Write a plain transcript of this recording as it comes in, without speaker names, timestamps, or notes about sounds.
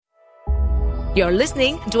You're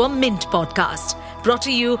listening to a Mint podcast brought to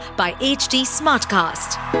you by HT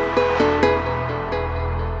Smartcast.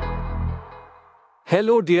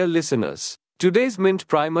 Hello dear listeners. Today's Mint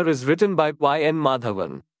Primer is written by Y.N.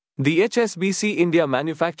 Madhavan. The HSBC India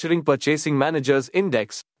Manufacturing Purchasing Managers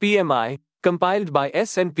Index, PMI, compiled by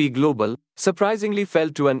S&P Global, surprisingly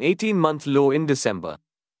fell to an 18-month low in December.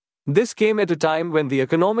 This came at a time when the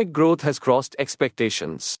economic growth has crossed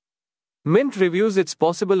expectations. Mint reviews its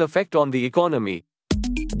possible effect on the economy.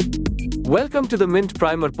 Welcome to the Mint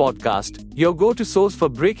Primer podcast, your go-to source for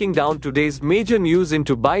breaking down today's major news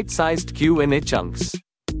into bite-sized Q&A chunks.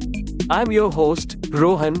 I'm your host,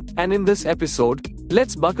 Rohan, and in this episode,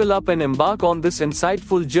 let's buckle up and embark on this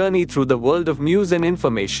insightful journey through the world of news and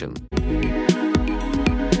information.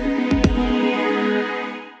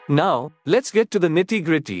 Now, let's get to the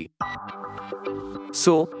nitty-gritty.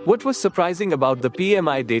 So, what was surprising about the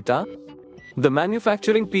PMI data? The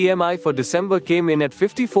manufacturing PMI for December came in at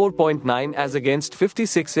 54.9 as against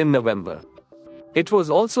 56 in November. It was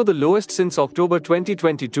also the lowest since October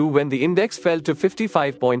 2022 when the index fell to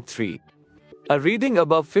 55.3. A reading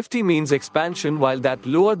above 50 means expansion while that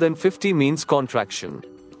lower than 50 means contraction.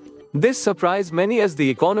 This surprised many as the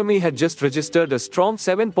economy had just registered a strong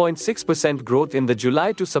 7.6% growth in the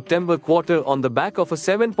July to September quarter on the back of a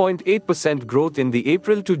 7.8% growth in the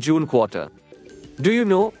April to June quarter. Do you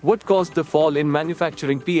know what caused the fall in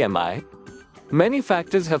manufacturing PMI? Many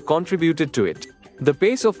factors have contributed to it. The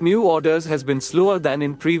pace of new orders has been slower than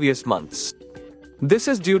in previous months. This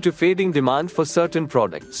is due to fading demand for certain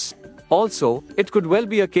products. Also, it could well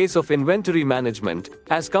be a case of inventory management,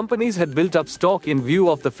 as companies had built up stock in view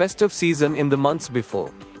of the festive season in the months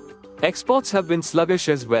before. Exports have been sluggish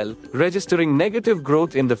as well, registering negative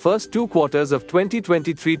growth in the first two quarters of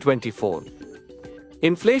 2023-24.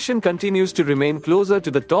 Inflation continues to remain closer to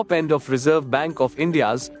the top end of Reserve Bank of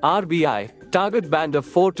India's (RBI) target band of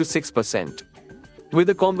 4 to 6%. With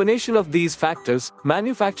a combination of these factors,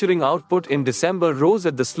 manufacturing output in December rose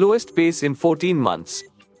at the slowest pace in 14 months.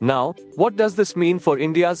 Now, what does this mean for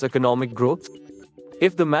India's economic growth?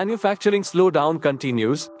 If the manufacturing slowdown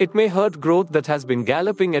continues, it may hurt growth that has been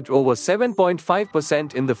galloping at over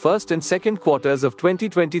 7.5% in the first and second quarters of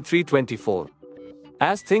 2023-24.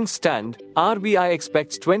 As things stand, RBI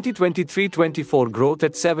expects 2023-24 growth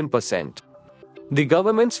at 7%. The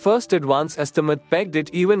government's first advance estimate pegged it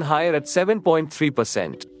even higher at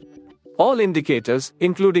 7.3%. All indicators,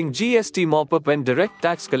 including GST mop-up and direct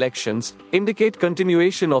tax collections, indicate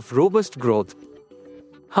continuation of robust growth.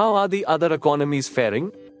 How are the other economies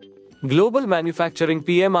faring? Global manufacturing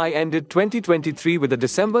PMI ended 2023 with a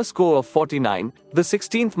December score of 49, the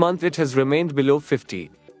 16th month it has remained below 50.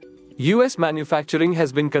 US manufacturing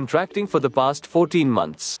has been contracting for the past 14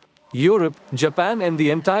 months. Europe, Japan and the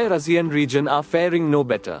entire ASEAN region are faring no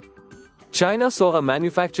better. China saw a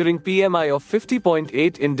manufacturing PMI of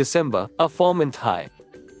 50.8 in December, a 4-month high.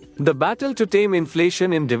 The battle to tame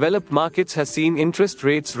inflation in developed markets has seen interest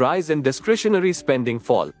rates rise and discretionary spending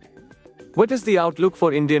fall. What is the outlook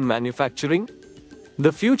for Indian manufacturing?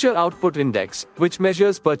 The Future Output Index, which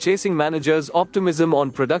measures purchasing managers' optimism on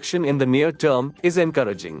production in the near term, is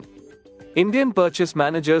encouraging. Indian purchase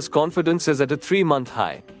managers' confidence is at a 3-month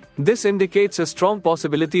high. This indicates a strong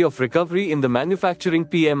possibility of recovery in the manufacturing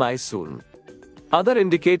PMI soon. Other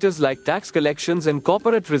indicators like tax collections and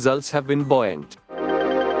corporate results have been buoyant.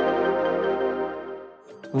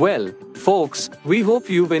 Well, folks, we hope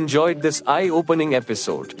you've enjoyed this eye-opening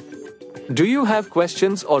episode. Do you have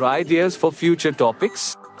questions or ideas for future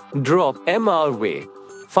topics? Drop them our way.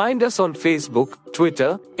 Find us on Facebook,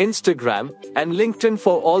 Twitter, Instagram, and LinkedIn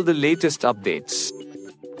for all the latest updates.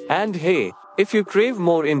 And hey, if you crave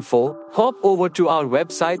more info, hop over to our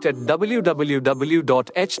website at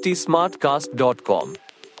www.htsmartcast.com.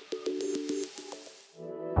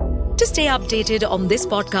 To stay updated on this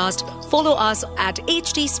podcast, follow us at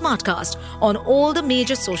HT Smartcast on all the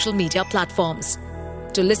major social media platforms.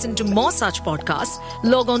 To listen to more such podcasts,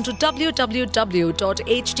 log on to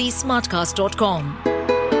www.htsmartcast.com.